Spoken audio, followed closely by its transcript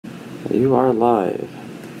You are live.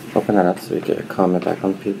 Open that up so we get a comment back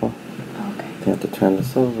on people. Okay. You have to turn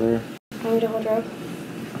this over. Want me to hold her up?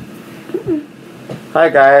 Hi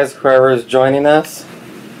guys, whoever is joining us.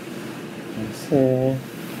 Let's see.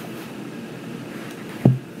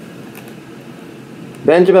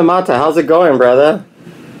 Benjamin Mata, how's it going, brother?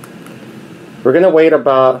 We're gonna wait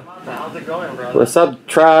about. How's it going, brother? What's up,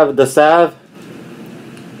 Trav the Sav?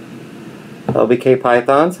 LBK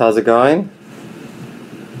Pythons, how's it going?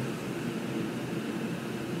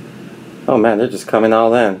 Oh man, they're just coming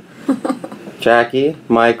all in. Jackie,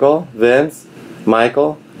 Michael, Vince,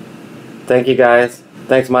 Michael. Thank you guys.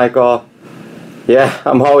 Thanks, Michael. Yeah,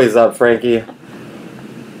 I'm always up, Frankie.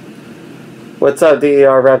 What's up,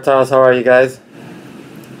 DER Reptiles? How are you guys?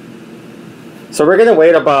 So we're gonna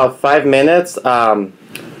wait about 5 minutes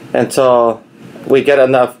until we get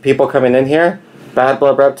enough people coming in here. Bad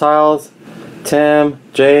Blood Reptiles, Tim,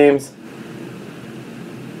 James,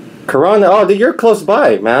 Corona. Oh, dude, you're close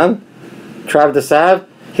by, man. Trav the Sav,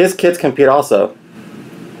 his kids compete also.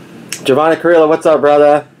 Giovanni Carrillo, what's up,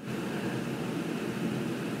 brother?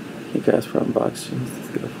 You guys from Box Jeans, that's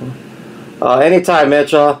beautiful. Anytime,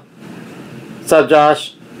 Mitchell. What's up,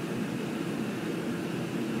 Josh?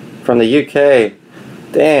 From the UK.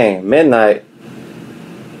 Dang, midnight.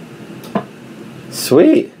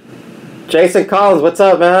 Sweet. Jason Collins, what's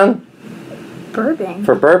up, man? Burbank.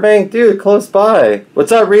 For Burbank? Dude, close by.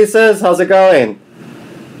 What's up, Reese's? How's it going?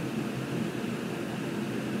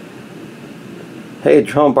 Hey,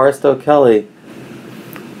 Jerome Barstow Kelly.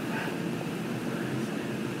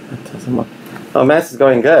 Oh, man, this is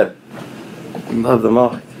going good. Love them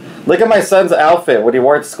all. Look at my son's outfit, what he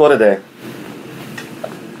wore to school today.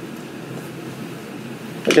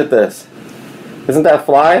 Look at this. Isn't that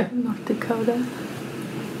fly? North Dakota.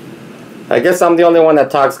 I guess I'm the only one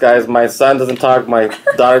that talks, guys. My son doesn't talk, my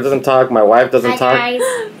daughter doesn't talk, my wife doesn't talk. Hi,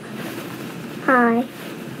 guys. Hi.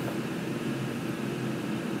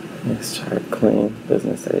 Nice try, clean,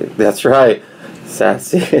 business aid. That's right.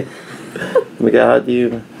 Sassy. Miguel, how do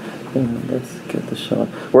you... Let's get the show.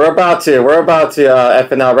 We're about to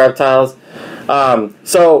effing out reptiles.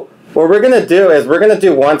 So what we're gonna do is we're gonna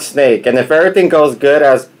do one snake, and if everything goes good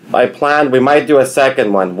as I planned, we might do a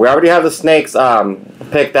second one. We already have the snakes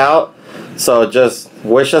picked out, so just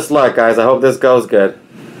wish us luck, guys. I hope this goes good.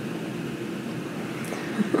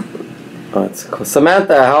 Oh, it's cool.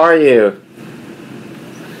 Samantha, how are you?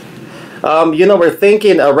 You know, we're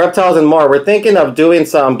thinking reptiles and more. We're thinking of doing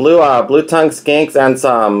some blue tongue skinks and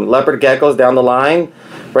some leopard geckos down the line.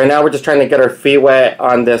 Right now, we're just trying to get our feet wet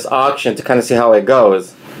on this auction to kind of see how it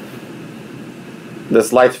goes.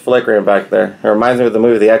 This light's flickering back there. It reminds me of the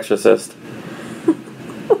movie The Exorcist.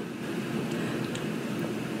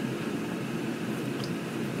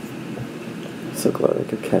 So glad I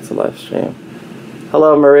could catch a live stream.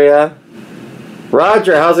 Hello, Maria.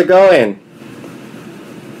 Roger, how's it going?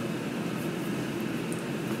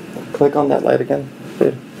 Click on that light again.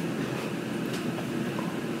 Dude.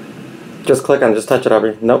 Just click on it. Just touch it,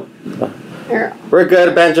 Aubrey. Nope. Here. We're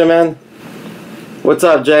good, Benjamin. What's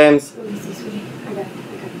up, James? Let me see, sweetie. I got it.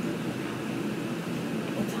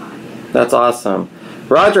 It's hot. That's awesome.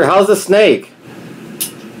 Roger, how's the snake?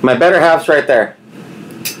 My better half's right there.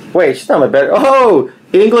 Wait, she's not my better. Oh,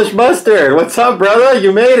 English Mustard. What's up, brother?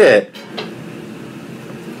 You made it.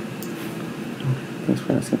 Thanks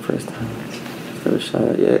for asking first time. Give a shout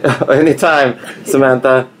out. Yeah. Anytime,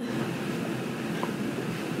 Samantha.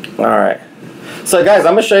 Alright. So guys,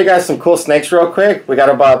 I'm going to show you guys some cool snakes real quick. We got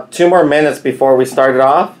about 2 more minutes before we started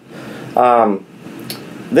off.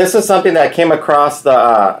 This is something that came across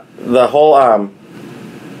the whole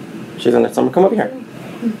she's in there somewhere. Come over here.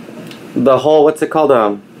 The whole, what's it called?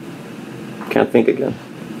 Can't think again.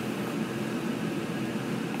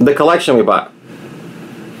 The collection we bought.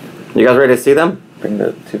 You guys ready to see them? Bring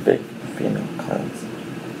the 2 big female clowns.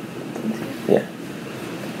 Yeah.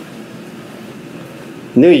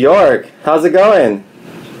 New York, how's it going?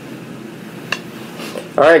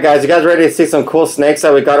 Alright guys, you guys ready to see some cool snakes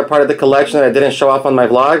that we got a part of the collection that I didn't show off on my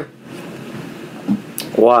vlog?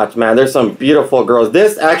 Watch, man, there's some beautiful girls.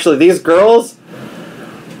 These girls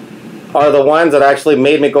are the ones that actually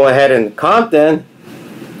made me go ahead in Compton.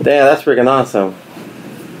 Damn, that's freaking awesome.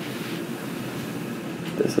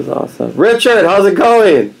 This is awesome. Richard, how's it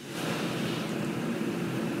going?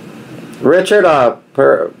 Richard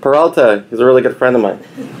Peralta, he's a really good friend of mine.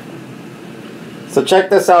 So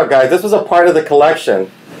check this out, guys. This was a part of the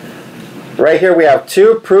collection. Right here we have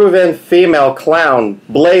 2 proven female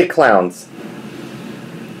blade clowns.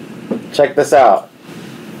 Check this out.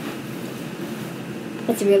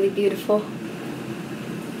 It's really beautiful.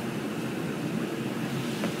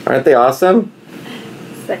 Aren't they awesome?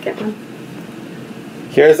 Second one.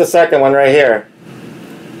 Here's the second one right here.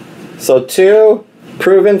 So 2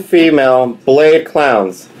 proven female blade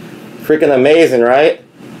clowns. Freaking amazing, right?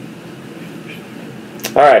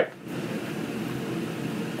 Alright.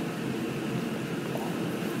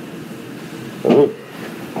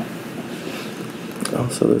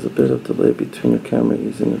 Also, there's a bit of delay between your camera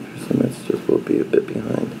using it for some messages. Will be a bit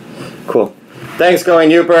behind. Cool. Thanks, Going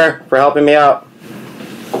Youper, for helping me out.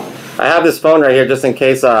 I have this phone right here just in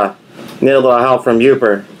case I need a little help from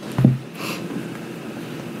Youper.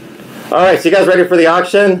 Alright, so you guys ready for the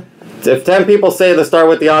auction? If 10 people say to start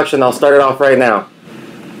with the auction, I'll start it off right now.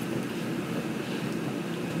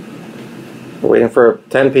 We're waiting for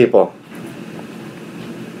 10 people.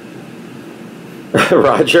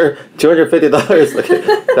 Roger,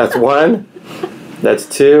 $250. That's 1. That's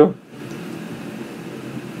 2.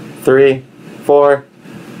 3, 4,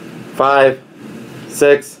 5,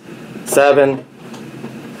 6, 7.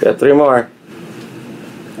 Got 3 more.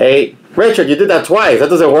 8. Richard, you did that twice. That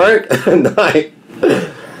doesn't work? 9.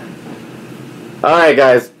 Alright,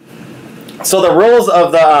 guys. So the rules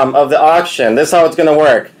of the auction, this is how it's going to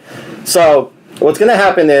work. So what's going to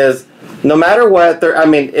happen is, no matter what,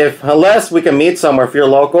 unless we can meet somewhere, if you're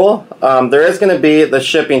local, there is going to be the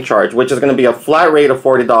shipping charge, which is going to be a flat rate of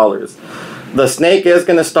 $40. The snake is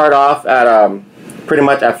going to start off at pretty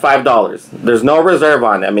much at $5. There's no reserve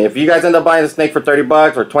on it. I mean, if you guys end up buying the snake for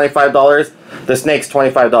 $30 or $25, the snake's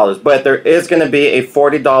 $25. But there is going to be a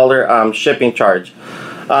 $40 shipping charge.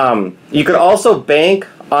 You could also bank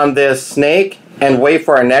on this snake and wait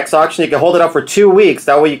for our next auction. You can hold it up for 2 weeks.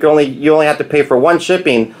 That way you only have to pay for 1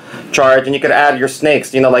 shipping charge, and you could add your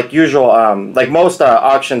snakes, like usual, like most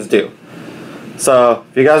auctions do. So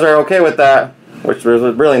if you guys are okay with that, which there's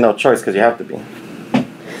really no choice because you have to be.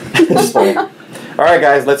 Just funny. All right,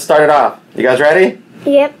 guys, let's start it off. You guys ready?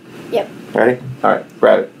 Yep. Yep. Ready? All right,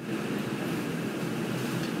 grab it.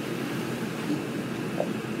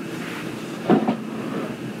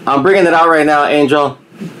 I'm bringing it out right now, Angel.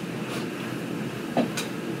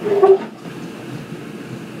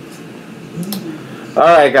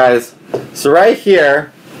 Alright, guys. So right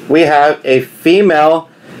here, we have a female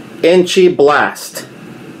Inchy Blast.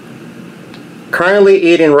 Currently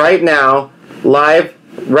eating right now live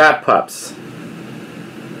rat pups.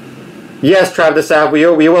 Yes, Travis Sav, we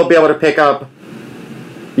will be able to pick up.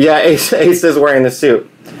 Yeah, Ace is wearing the suit.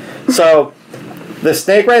 So the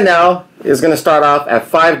snake right now is going to start off at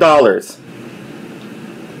 $5.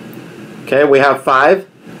 Okay, we have 5.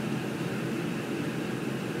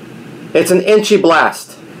 It's an Inchy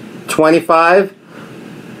Blast. 25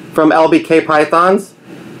 from LBK Pythons.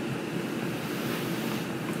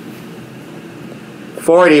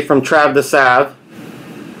 40 from Trav the Sav.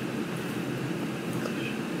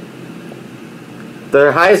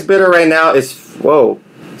 The highest bidder right now is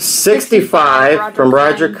 65 from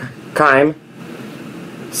Roger Kime.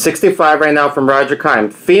 65 right now from Roger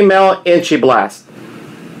Kime. Female Inchy Blast.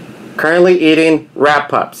 Currently eating rat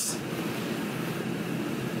pups.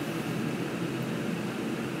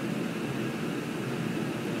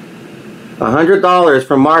 $100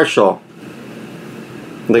 from Marshall.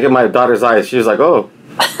 Look at my daughter's eyes. She was like, oh.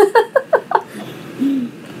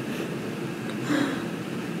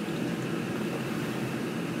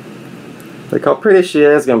 Look how pretty she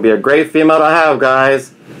is. Gonna be a great female to have,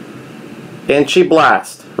 guys. Inchy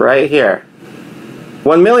Blast, right here.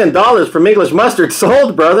 $1 million from English Mustard.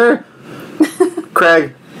 Sold, brother.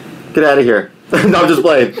 Craig, get out of here. No, I'm just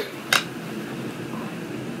playing.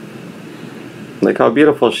 Look how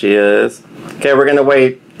beautiful she is. Okay, we're gonna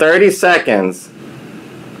wait 30 seconds.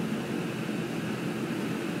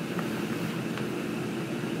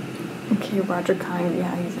 Okay, Roger Kine,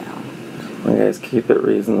 yeah, he's out. You guys keep it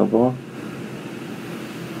reasonable.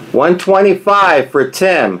 125 for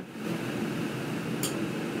Tim.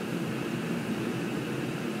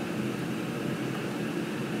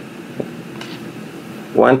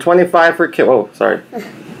 $125 for Kim. Oh, sorry.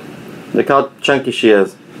 Look how chunky she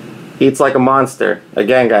is. Eats like a monster.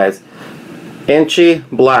 Again, guys. Inchy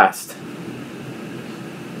Blast.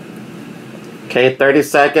 Okay,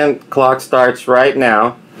 30-second clock starts right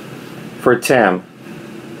now for Tim.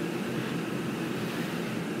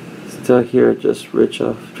 Still here, just rich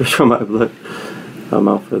from my blood. I'm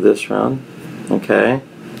out for this round. Okay.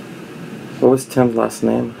 What was Tim's last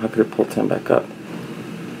name? How could I pull Tim back up?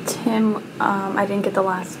 Tim, I didn't get the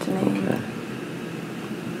last name. Okay.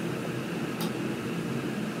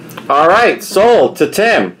 Alright, sold to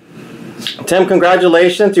Tim. Tim,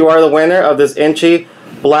 congratulations. You are the winner of this Inchy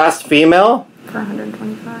Blast female. For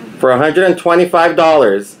 $125. For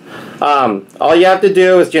 $125. All you have to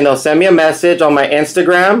do is, send me a message on my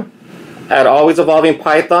Instagram at Always Evolving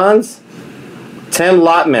Pythons. Tim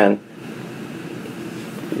Lotman.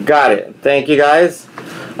 Got it. Thank you, guys.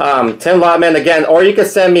 Tim Lotman again, or you can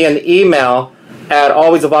send me an email at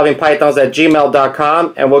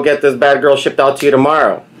alwaysevolvingpythons@gmail.com and we'll get this bad girl shipped out to you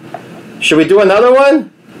tomorrow. Should we do another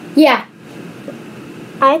one? Yeah.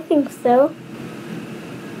 I think so.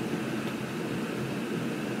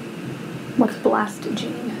 What's Blast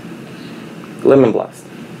Gene? Lemon Blast.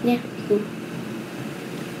 Yeah.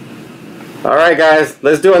 Alright guys,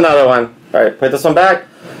 let's do another one. Alright, put this one back.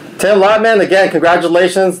 Tim Lotman, again,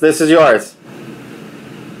 congratulations. This is yours.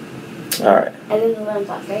 Alright. I did the lemon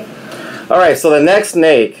sauce, right? Alright, so the next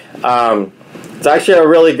snake, it's actually a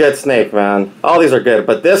really good snake, man. All these are good,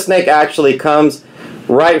 but this snake actually comes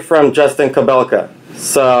right from Justin Kobylka.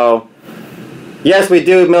 So, yes, we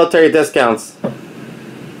do military discounts.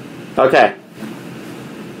 Okay.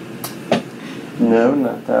 No,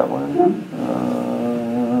 not that one.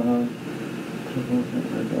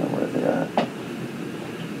 Where's it at?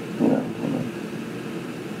 No, hold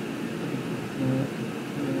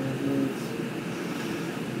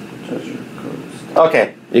on.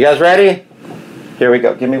 Okay, you guys ready? Here we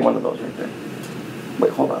go. Give me one of those right there.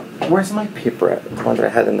 Wait, hold on. Where's my paper at? The one that I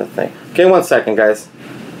had in the thing. Okay, 1 second, guys.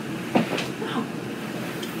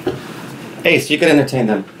 Ace, you can entertain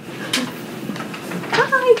them.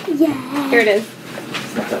 Hi. Yeah. Here it is.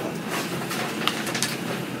 It's not that one.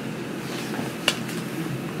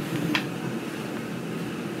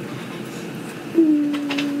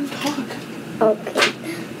 Okay.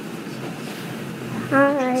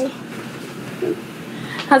 Hi.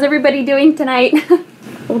 How's everybody doing tonight?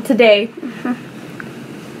 Well, today.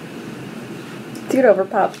 Scoot over,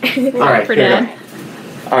 Pop. All right, for here we Dad. go.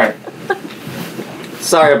 All right.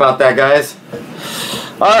 Sorry about that, guys.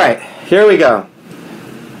 All right, here we go.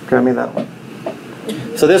 Grab me that one.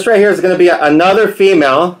 So this right here is going to be another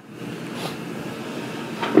female.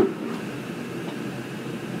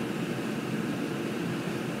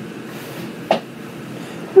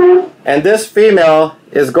 And this female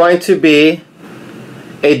is going to be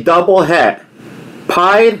a double het,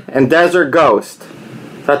 pied and desert ghost. So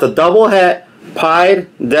that's a double het, pied,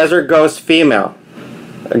 desert ghost female.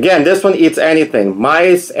 Again, this one eats anything,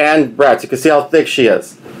 mice and rats. You can see how thick she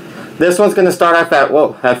is. This one's going to start off at,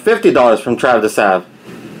 whoa, at $50 from Trav de Sav.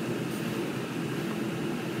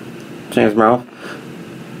 James Merrill.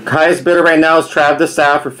 Highest bidder right now is Trav de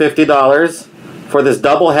Sav for $50 for this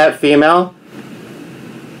double het female.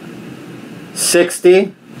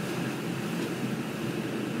 60.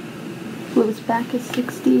 Louis back is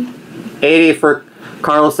 60. 80 for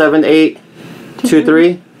Carl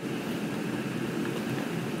 7823.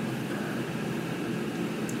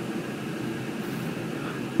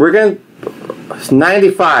 We're going to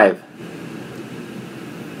 95.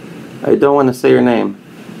 I don't want to say your name.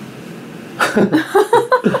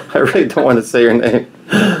 I really don't want to say your name.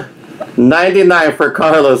 99 for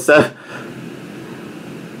Carlos.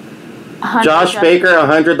 Josh Baker,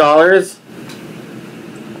 $100.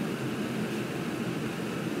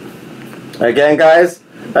 Again, guys,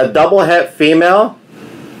 a double het female,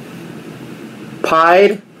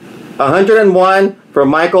 pied, 101 for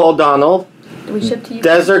Michael O'Donnell. Do we ship to you?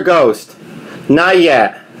 Desert Ghost, not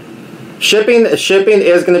yet. Shipping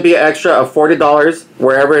is going to be an extra of $40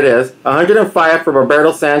 wherever it is. 105 for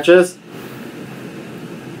Roberto Sanchez.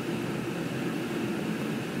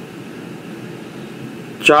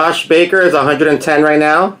 Josh Baker is 110 right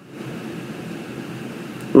now.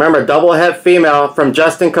 Remember, double het female from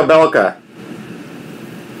Justin Kobylka.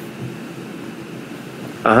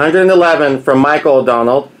 111 from Michael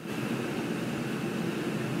O'Donnell.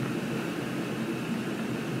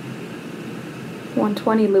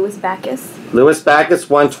 $120, Louis Backus. Louis Backus,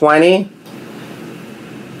 120.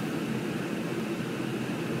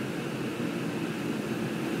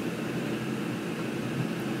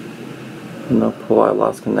 No pull, I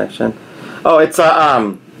lost connection. Oh, it's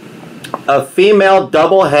a female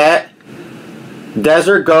double het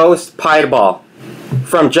Desert Ghost Pied Ball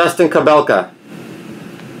from Justin Kobylka.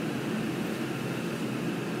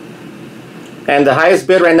 And the highest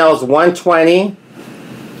bid right now is 120.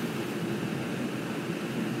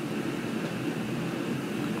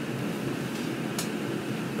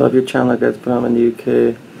 Love your channel, guys, but I'm in the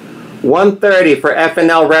UK. 130 for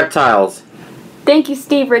FNL Reptiles. Thank you,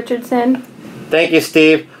 Steve Richardson. Thank you,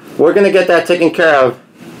 Steve. We're going to get that taken care of.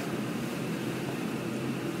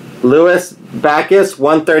 Louis Backus,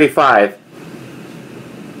 135.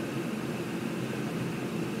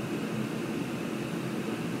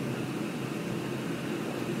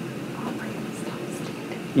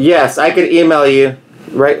 Yes, I could email you.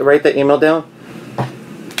 Write the email down.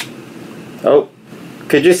 Oh,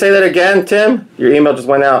 Could you say that again, Tim? Your email just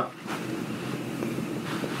went out.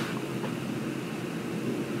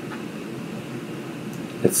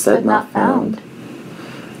 It said not found.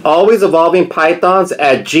 Always Evolving Pythons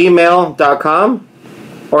at gmail.com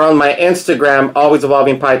or on my Instagram, Always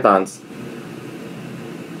Evolving Pythons.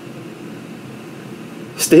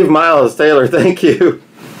 Steve Miles, Taylor, thank you.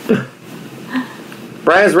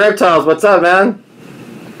 Brian's Reptiles, what's up, man?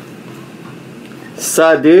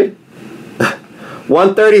 Sud, dude.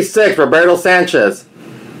 136, Roberto Sanchez.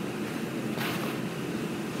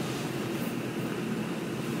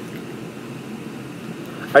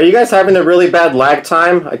 Are you guys having a really bad lag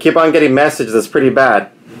time? I keep on getting messages, it's pretty bad.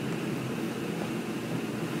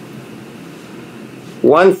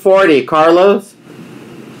 140, Carlos.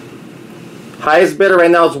 Highest bidder right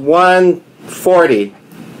now is 140.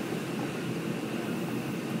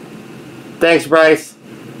 Thanks, Bryce.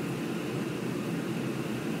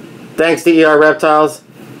 Thanks to ER Reptiles.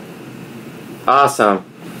 Awesome.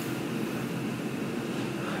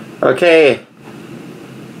 Okay.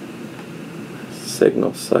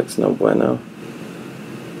 Signal sucks, no bueno.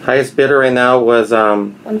 Highest bidder right now was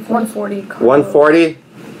 140. 140.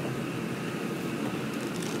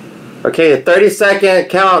 Okay, the 30-second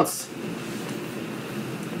counts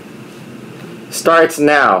starts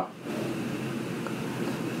now.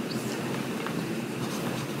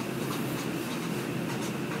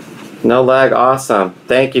 No lag, awesome.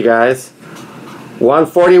 Thank you guys.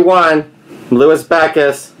 141, Lewis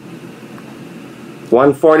Backus.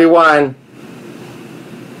 141.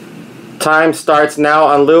 Time starts now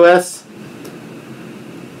on Lewis.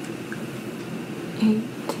 8,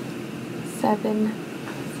 7,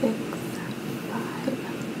 6, 5,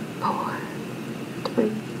 4,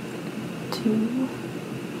 3, 2,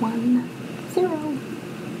 1, 0.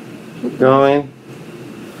 Keep going.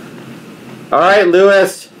 All right,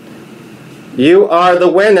 Lewis. You are the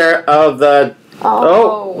winner of the...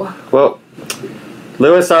 Oh. Well,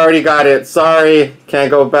 Lewis already got it. Sorry.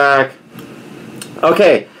 Can't go back.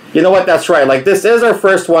 Okay. You know what? That's right. Like, this is our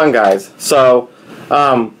first one, guys. So,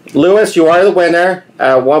 Lewis, you are the winner.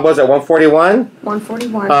 What was it? 141?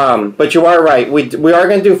 141. But you are right. We are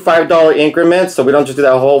going to do $5 increments, so we don't just do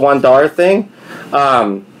that whole $1 thing.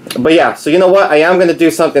 But yeah, so you know what? I am going to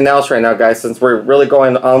do something else right now, guys, since we're really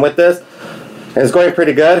going on with this. And it's going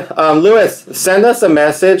pretty good. Lewis, send us a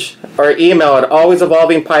message or email at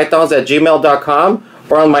alwaysevolvingpythons@gmail.com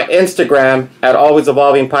or on my Instagram at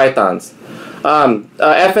alwaysevolvingpythons.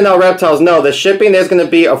 FNL Reptiles, no, the shipping is going to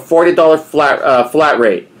be a $40 flat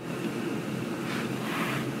rate.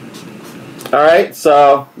 Alright,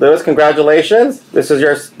 so Lewis, congratulations. This is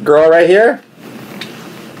your girl right here.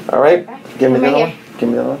 Alright, give me the other one. Give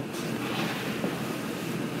me the other one.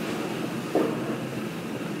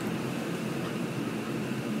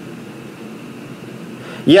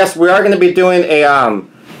 Yes, we are going to be doing a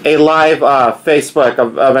live Facebook.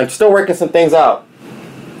 I'm still working some things out.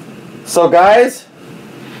 So guys,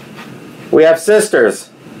 we have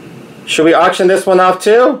sisters. Should we auction this one off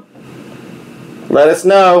too? Let us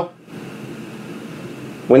know.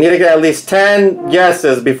 We need to get at least 10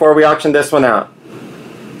 yeses before we auction this one out.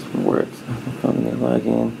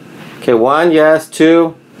 Okay, 1 yes,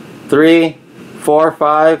 2, 3, 4,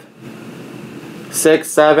 5, 6,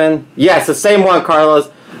 7. Yes, the same one, Carlos.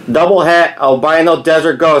 Double het albino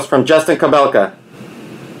desert ghost from Justin Kabelka.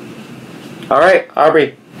 Alright,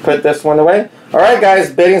 Aubrey, put this one away. Alright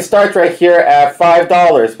guys, bidding starts right here at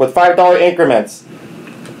 $5 with $5 increments.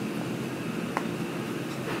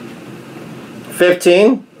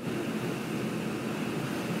 15.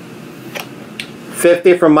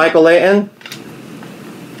 50 from Michael Layton.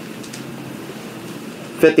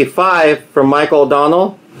 55 from Michael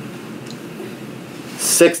O'Donnell.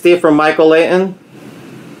 60 from Michael Layton.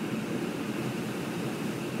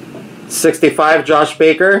 65 Josh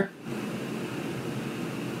Baker.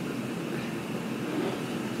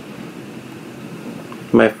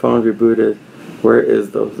 My phone rebooted. Where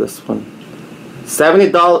is this one?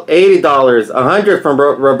 $70, $80, $100 from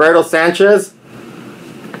Roberto Sanchez.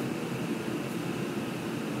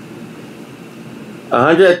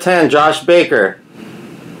 110 Josh Baker.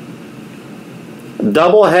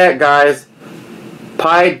 Double het, guys.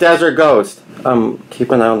 Pie Desert Ghost.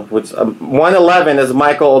 Keep an eye on which. 111 is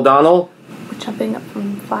Michael O'Donnell. We're jumping up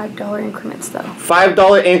from $5 increments though.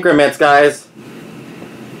 $5 increments, guys.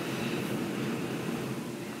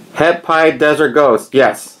 Het Pie Desert Ghost.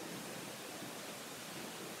 Yes.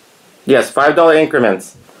 Yes, $5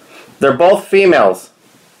 increments. They're both females.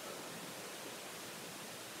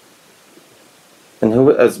 And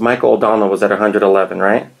who is Michael O'Donnell was at 111,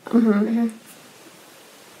 right?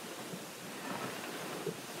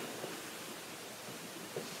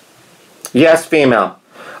 Yes, female.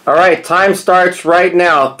 All right, time starts right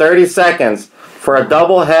now. 30 seconds for a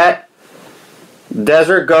double het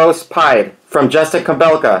Desert Ghost Pied from Justin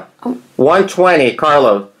Kabelka. 120,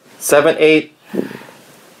 Carlo. 7-8.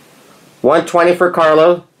 120 for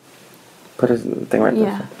Carlo. Put his thing right there.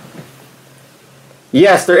 Yeah.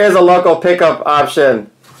 Yes, there is a local pickup option.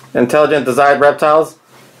 Intelligent Desired Reptiles.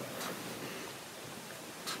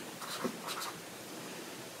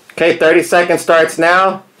 Okay, 30 seconds starts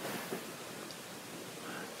now.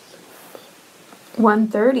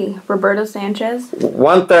 130, Roberto Sanchez.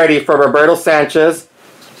 130 for Roberto Sanchez.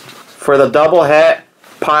 For the double het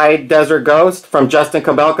Pied Desert Ghost from Justin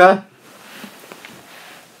Kabelka.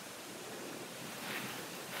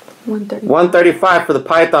 130. 135 for the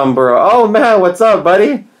Python Burrow. Oh man, what's up,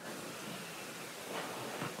 buddy?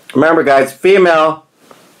 Remember, guys, female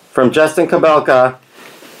from Justin Kabelka.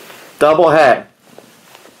 Double het.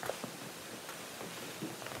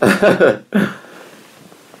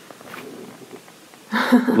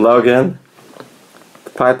 Logan. The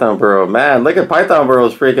Python Burrow. Man, look at Python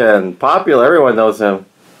Burrow's freaking popular. Everyone knows him.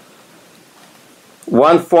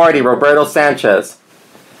 140, Roberto Sanchez.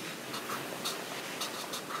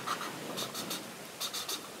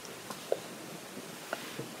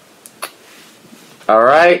 All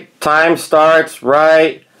right, time starts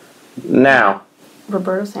right now.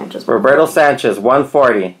 Roberto Sanchez. Roberto Sanchez,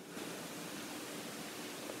 140.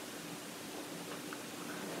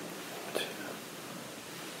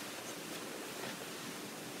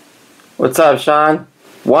 What's up, Sean?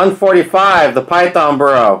 145, the Python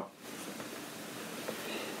Burrow.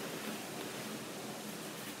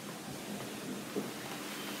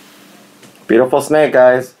 Beautiful snake,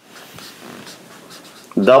 guys.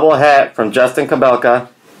 Double het from Justin Kabelka.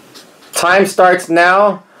 Time starts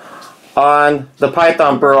now on the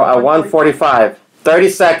Python Burrow at 145. 30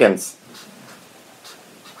 seconds.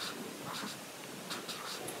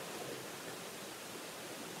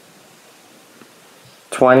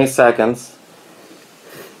 $20 seconds.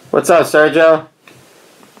 What's up, Sergio?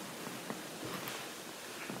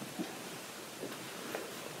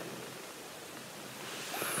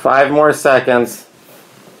 Five more seconds.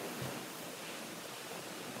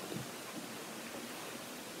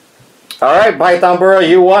 All right, Python Burrow,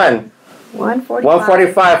 you won. 145.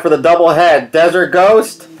 145 for the double het Desert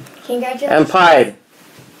Ghost Congratulations. and Pied.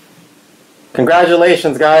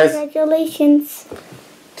 Congratulations, guys. Congratulations.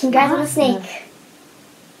 Congrats on the snake.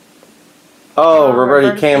 Oh, Roberto,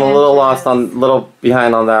 you Roberto came a little Sanchez. lost little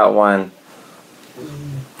behind on that one.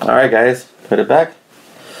 All right, guys, put it back.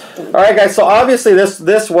 All right, guys. So obviously,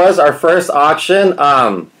 this was our first auction.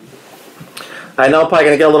 I know I'm probably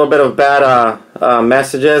gonna get a little bit of bad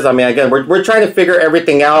messages. I mean, again, we're trying to figure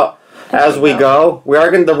everything out as we go.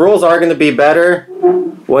 The rules are gonna be better.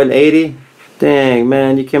 180. Dang,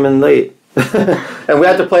 man, you came in late. And we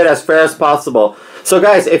have to play it as fair as possible. So,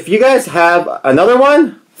 guys, if you guys have another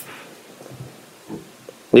one.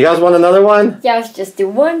 You guys want another one? Yeah, let's just do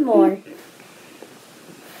one more.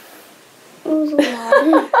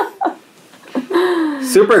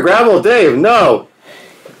 Super Gravel Dave, no.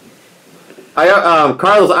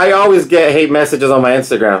 Carlos, I always get hate messages on my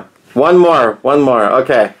Instagram. One more,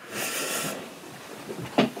 okay.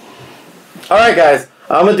 Alright, guys,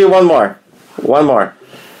 I'm gonna do one more.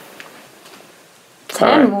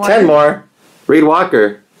 10 more. 10 more. Reed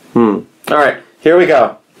Walker. Alright, here we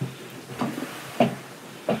go.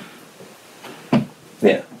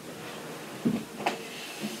 Yeah.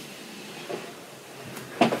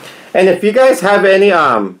 And if you guys have any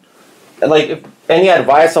any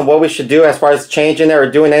advice on what we should do as far as changing it or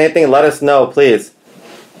doing anything, let us know, please.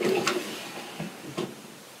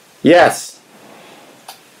 Yes.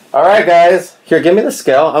 All right, guys. Here, give me the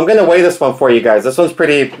scale. I'm gonna weigh this one for you guys. This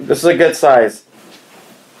is a good size.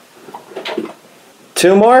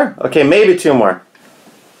 2 more? Okay, maybe 2 more.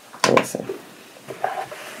 Let me see.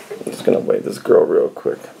 I'm just gonna weigh this girl real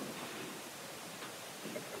quick.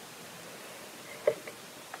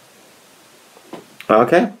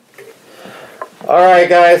 Okay. Alright,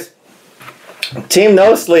 guys. Team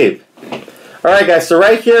No Sleep. Alright, guys. So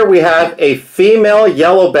right here we have a female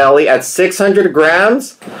yellow belly at 600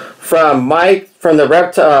 grams from Mike from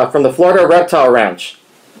the Florida Reptile Ranch.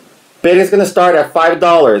 Bidding's going to start at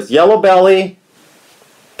 $5. Yellow belly.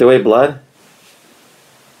 Do we blood?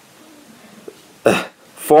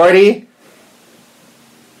 40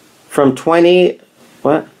 from 20.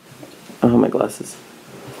 What? Oh, my glasses.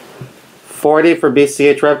 40 for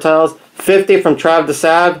BCH Reptiles, 50 from Trav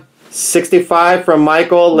DeSab, 65 from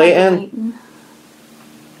Michael Layton.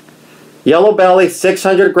 Yellow belly,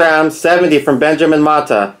 600 grams, 70 from Benjamin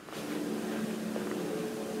Mata.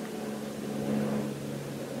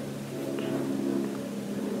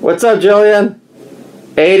 What's up, Jillian?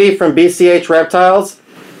 80 from BCH Reptiles.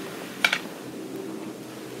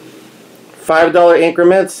 $5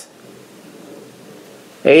 increments.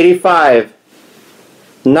 85.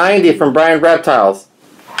 90 from Brian Reptiles.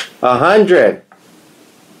 100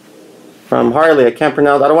 from Harley. I can't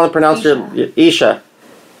pronounce. I don't want to pronounce your Isha.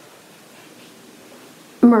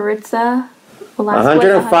 Maritza.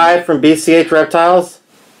 105 from BCH Reptiles.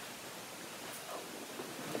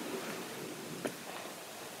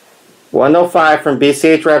 105 from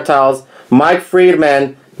BCH Reptiles. Mike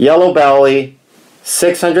Friedman, Yellow Belly,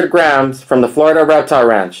 600 grams from the Florida Reptile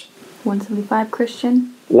Ranch. 175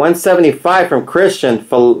 Christian. 175 from Christian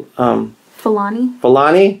Filani.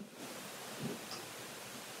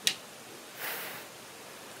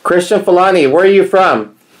 Christian Filani, where are you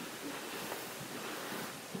from?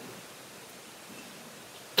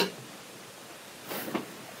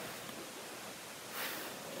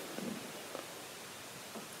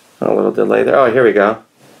 A little delay there. Oh, here we go.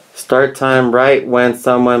 Start time right when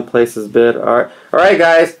someone places bid. All right,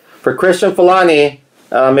 guys. For Christian Filani,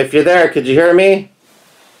 if you're there, could you hear me?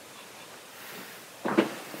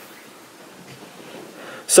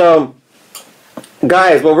 So,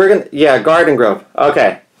 guys, well, we're gonna, yeah, Garden Grove.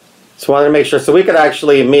 Okay. Just wanted to make sure so we could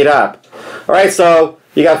actually meet up. All right, so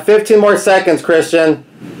you got 15 more seconds, Christian.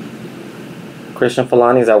 Christian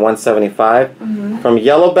Filani is at 175. From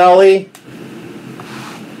Yellow Belly.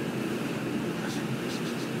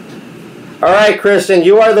 All right, Christian,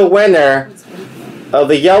 you are the winner of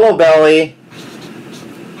the Yellow Belly,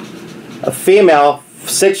 a female,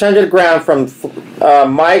 600 gram from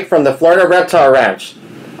Mike from the Florida Reptile Ranch.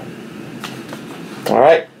 All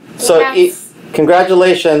right. So, Yes.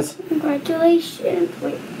 congratulations. Congratulations.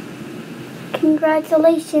 Wait.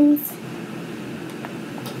 Congratulations.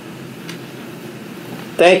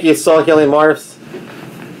 Thank you, Soul Healing Morphs.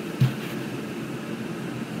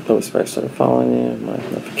 Holy Spirit started following you. My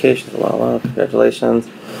notifications. Wow, congratulations.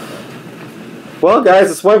 Well, guys,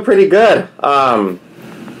 this went pretty good.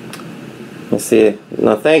 Let's see.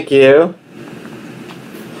 No, thank you.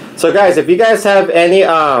 So, guys, if you guys have any,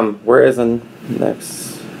 where is the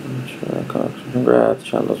next? Congrats,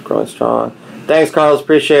 channel's growing strong. Thanks, Carlos.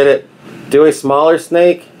 Appreciate it. Do a smaller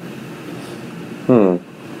snake.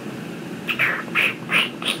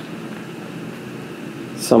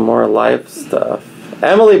 Some more life stuff.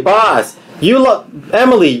 Emily Boss,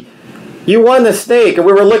 Emily, you won the snake, and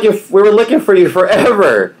we were looking for you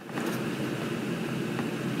forever.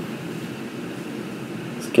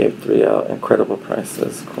 Just gave 3 out. Incredible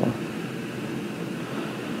prices. Cool.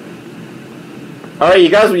 All right, you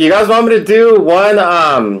guys want me to do one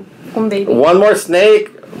more snake,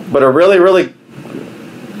 but a really, really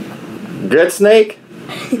good snake?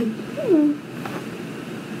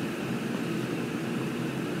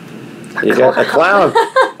 You got a clown.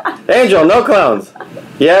 Angel, no clowns.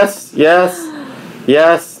 Yes, yes,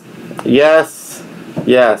 yes, yes,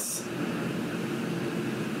 yes.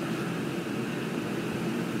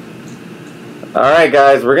 All right,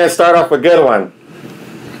 guys, we're going to start off with a good one.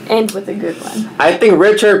 End with a good one. I think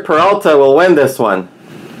Richard Peralta will win this one.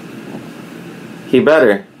 He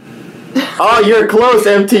better. Oh, you're close,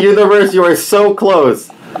 MT Universe. You are so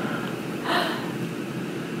close.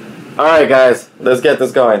 All right, guys, let's get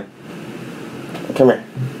this going. Come here.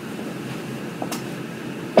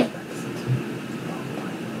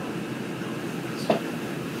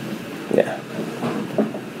 Yeah.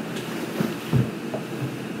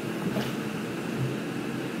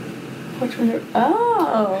 Which one?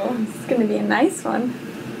 Oh, this is going to be a nice one.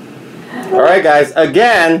 All right, guys.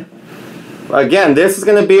 Again, this is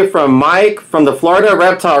going to be from Mike from the Florida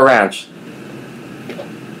Reptile Ranch.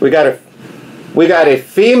 We got a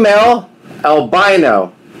female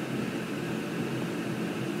albino.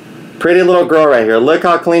 Pretty little girl right here. Look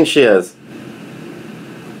how clean she is.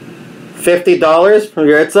 $50 from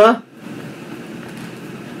Yuritsa.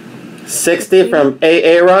 $60 from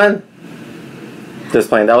Aaron. Just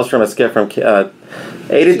playing. That was from a skip from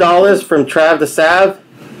 $80 from Trav the Sav.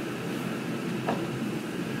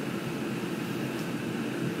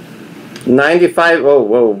 $95.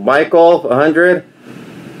 Whoa, Michael. 100.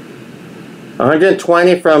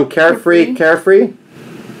 120 from Carefree.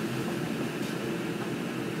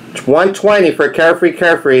 120 for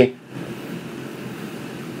Carefree.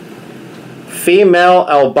 Female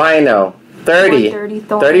albino. 30.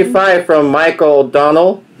 35 from Michael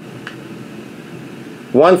Donald.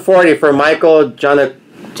 140 for Michael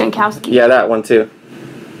Jankowski. Yeah, that one too.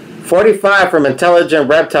 45 from Intelligent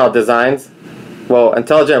Reptile Designs. Well,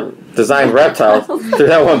 Intelligent Design Reptiles. Do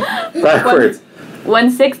that one backwards.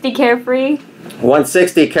 160 Carefree.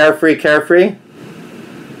 160 Carefree.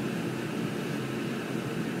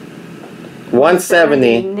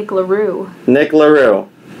 170. Nick LaRue. Nick LaRue.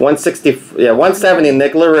 160. Yeah, 170.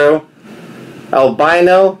 Nick LaRue.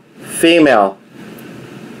 Albino female.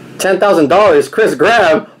 $10,000. Chris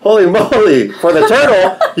Graham. Holy moly! For the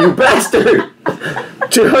turtle, you bastard.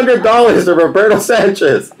 $200 to Roberto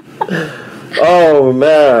Sanchez. Oh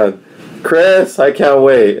man, Chris, I can't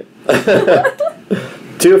wait.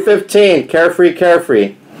 215. Carefree.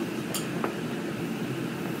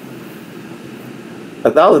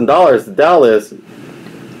 $1,000 to Dallas.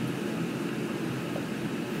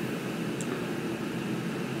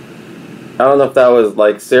 I don't know if that was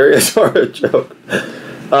like serious or a joke.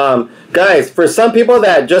 Guys, for some people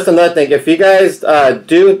that, just another thing, if you guys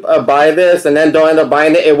do buy this and then don't end up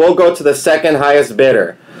buying it, it will go to the second highest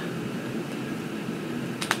bidder.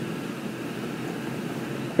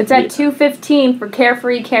 It's at 2:15 for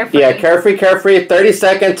Carefree. Yeah, Carefree.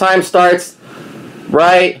 30-second time starts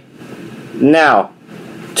right now.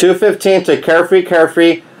 2:15 to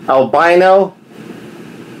Carefree. Albino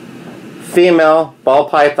female ball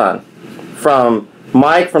python from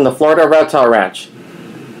Mike from the Florida Reptile Ranch.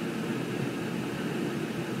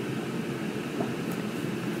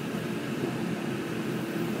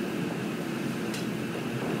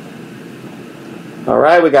 All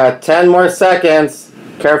right, we got 10 more seconds.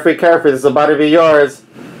 Carefree. This is about to be yours.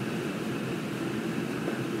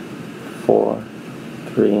 4,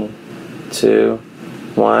 3, 2,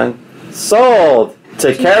 1. Sold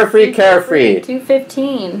to Carefree.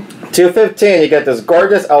 2:15. 2:15. You get this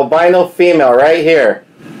gorgeous albino female right here.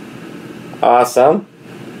 Awesome.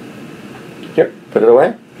 Here, put it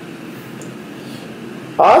away.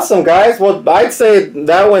 Awesome, guys. Well, I'd say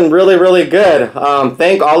that went really good.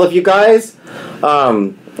 Thank all of you guys.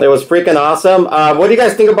 It was freaking awesome. What do you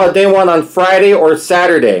guys think about day one on Friday or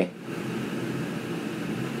Saturday?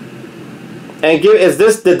 And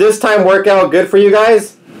did this time work out good for you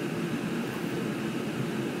guys?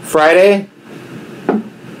 Friday.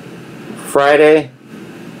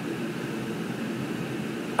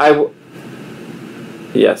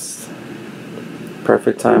 Yes.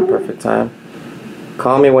 Perfect time.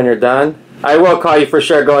 Call me when you're done. I will call you for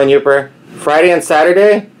sure, Going Youper. Friday and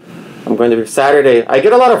Saturday? I'm going to be Saturday. I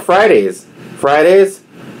get a lot of Fridays. Friday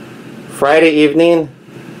evening.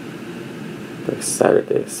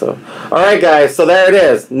 Saturday. So, all right, guys. So there it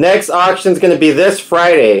is. Next auction is going to be this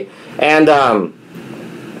Friday, and I'm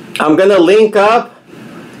going to link up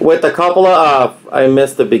with a couple of. I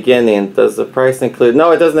missed the beginning. Does the price include?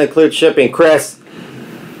 No, it doesn't include shipping, Chris.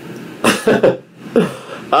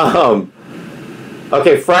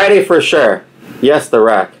 Okay, Friday for sure. Yes, the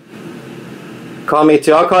rack. Call me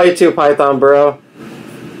too. I'll call you too, Python Bro.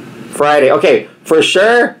 Friday. Okay, for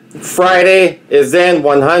sure, Friday is in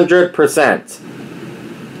 100%.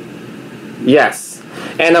 Yes.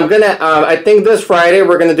 And I'm gonna, I think this Friday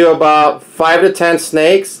we're gonna do about 5 to 10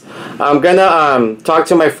 snakes. I'm gonna talk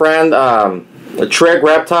to my friend, Trig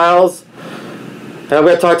Reptiles. And I'm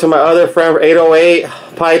gonna talk to my other friend, 808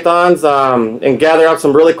 Pythons, and gather up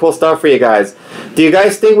some really cool stuff for you guys. Do you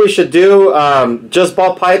guys think we should do just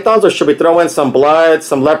ball pythons, or should we throw in some blood,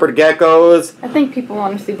 some leopard geckos? I think people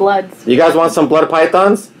want to see bloods. You guys want some blood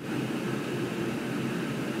pythons?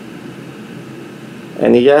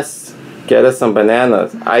 And yes, get us some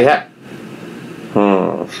bananas. I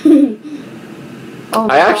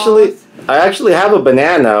actually have a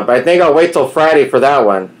banana, but I think I'll wait till Friday for that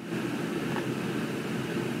one.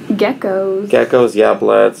 Geckos, yeah,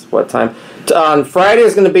 bloods. What time? On Friday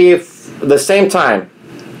is going to be the same time.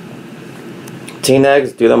 Teen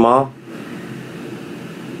eggs, do them all.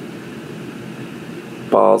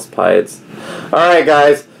 Balls, pieds. All right,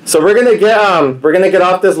 guys. So we're gonna get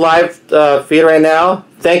off this live feed right now.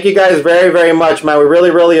 Thank you guys very much, man. We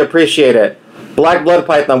really appreciate it. Black blood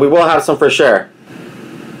python. We will have some for sure.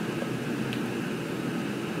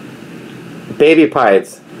 Baby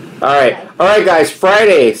pieds. All right, guys.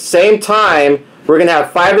 Friday, same time. We're gonna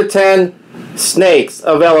have 5 to 10 snakes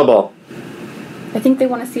available. I think they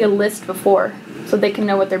want to see a list before, so they can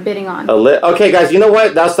know what they're bidding on. Okay, guys. You know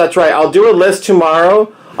what? That's right. I'll do a list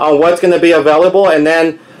tomorrow on what's gonna be available, and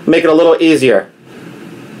then make it a little easier.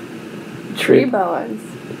 Tree boas.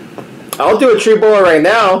 I'll do a tree boa right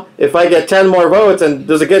now if I get 10 more votes, and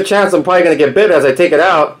there's a good chance I'm probably gonna get bid as I take it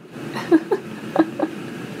out.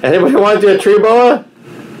 Anybody want to do a tree boa?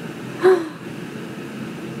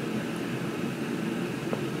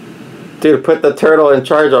 Dude, put the turtle in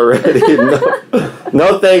charge already.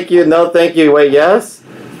 No, thank you. No, thank you. Wait, yes?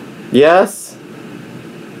 Yes?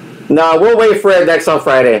 No, we'll wait for it next on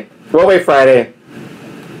Friday. We'll wait Friday.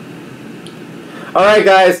 All right,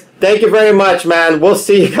 guys. Thank you very much, man. We'll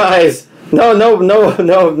see you guys. No.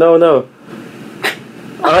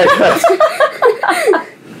 All right, guys.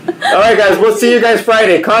 All right, guys. We'll see you guys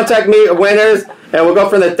Friday. Contact me, winners, and we'll go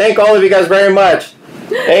from there. Thank all of you guys very much.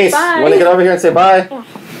 Ace, Bye. want to get over here and say bye?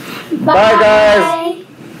 Bye, guys.